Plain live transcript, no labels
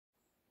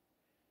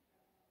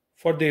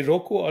For the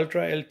Roku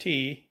Ultra LT,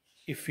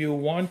 if you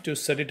want to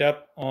set it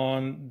up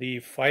on the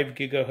 5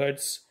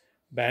 gigahertz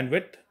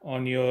bandwidth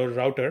on your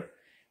router,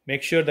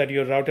 make sure that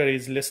your router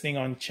is listening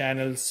on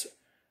channels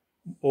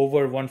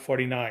over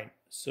 149.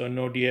 So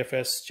no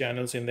DFS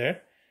channels in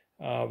there,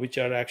 which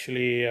are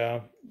actually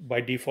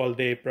by default,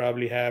 they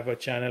probably have a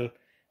channel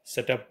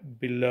set up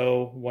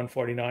below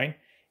 149.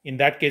 In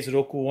that case,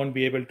 Roku won't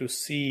be able to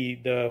see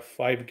the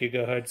 5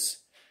 gigahertz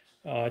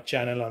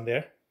channel on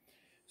there.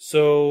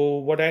 So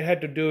what I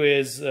had to do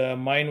is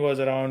mine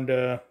was around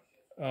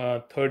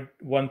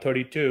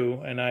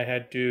 132, and I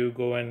had to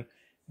go and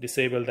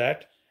disable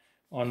that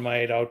on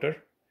my router.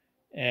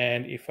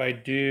 And if I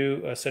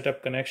do a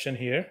setup connection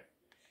here,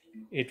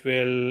 it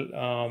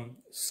will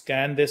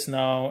scan this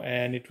now,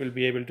 and it will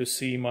be able to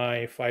see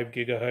my 5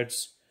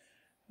 gigahertz.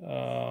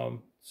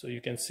 So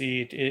you can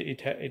see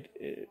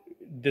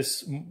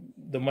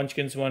the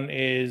Munchkins one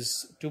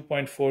is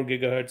 2.4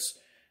 gigahertz.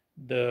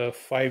 The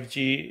 5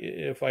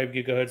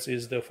 gigahertz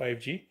is the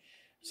 5G.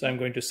 So I'm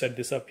going to set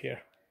this up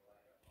here.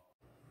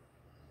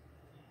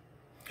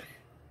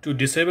 To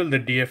disable the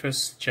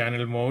DFS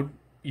channel mode,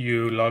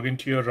 you log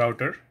into your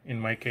router. In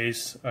my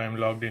case, I'm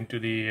logged into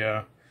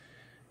the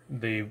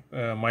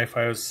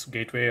MyFios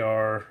gateway,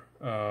 or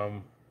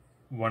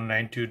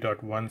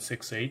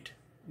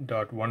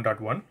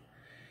 192.168.1.1,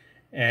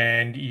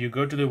 and you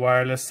go to the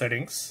wireless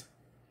settings,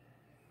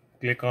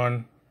 click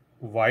on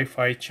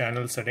Wi-Fi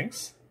channel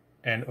settings,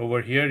 and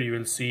over here you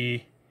will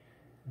see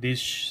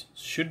these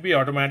should be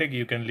automatic.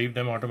 You can leave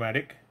them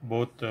automatic,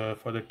 both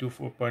for the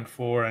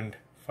 2.4 and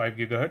 5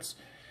 gigahertz,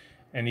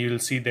 and you will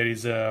see there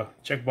is a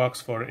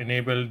checkbox for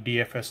enable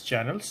DFS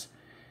channels,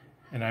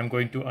 and I'm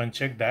going to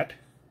uncheck that,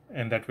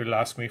 and that will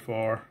ask me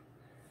for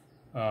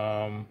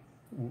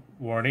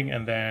warning,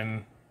 and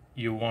then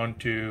you want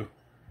to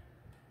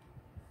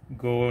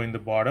go in the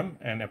bottom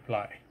and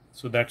apply.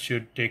 So that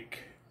should take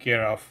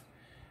care of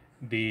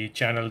the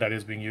channel that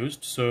is being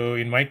used. So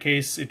in my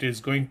case, it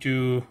is going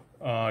to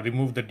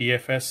remove the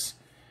DFS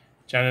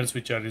channels,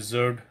 which are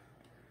reserved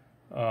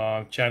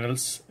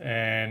channels,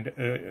 and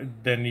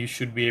then you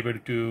should be able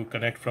to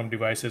connect from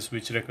devices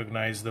which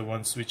recognize the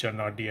ones which are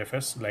not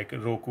DFS, like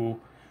Roku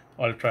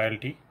Ultra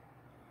LT,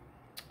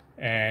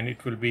 and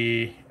it will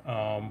be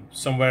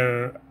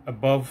somewhere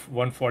above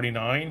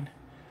 149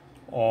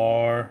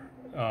 or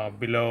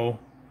below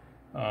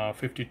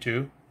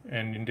 52,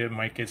 and in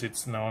my case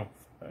it's now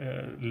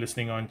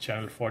listening on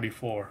channel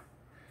 44.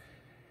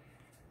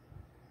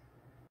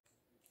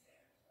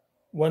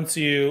 Once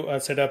you are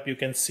set up, you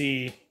can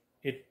see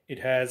it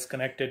has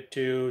connected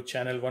to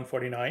channel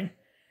 149.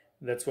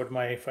 That's what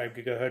my 5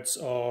 gigahertz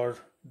or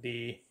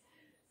the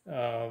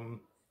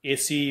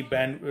AC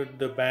band,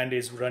 the band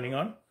is running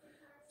on.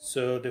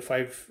 So the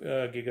 5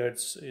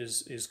 gigahertz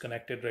is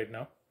connected right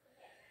now.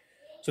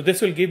 So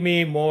this will give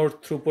me more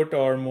throughput,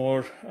 or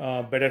more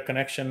better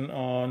connection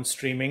on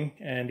streaming.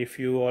 And if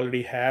you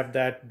already have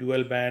that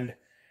dual band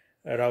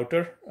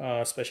router,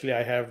 especially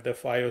I have the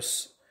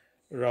Fios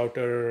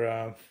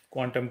router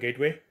quantum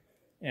gateway,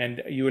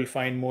 and you will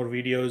find more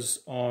videos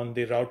on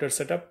the router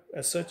setup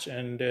as such,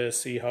 and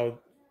see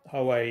how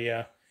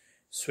I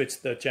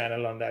switch the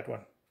channel on that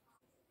one.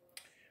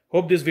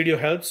 Hope this video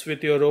helps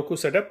with your Roku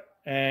setup,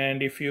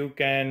 and if you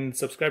can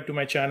subscribe to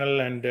my channel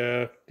and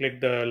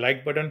click the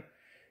like button,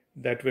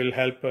 that will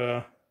help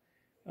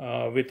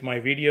with my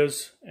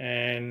videos,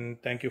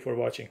 and thank you for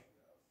watching.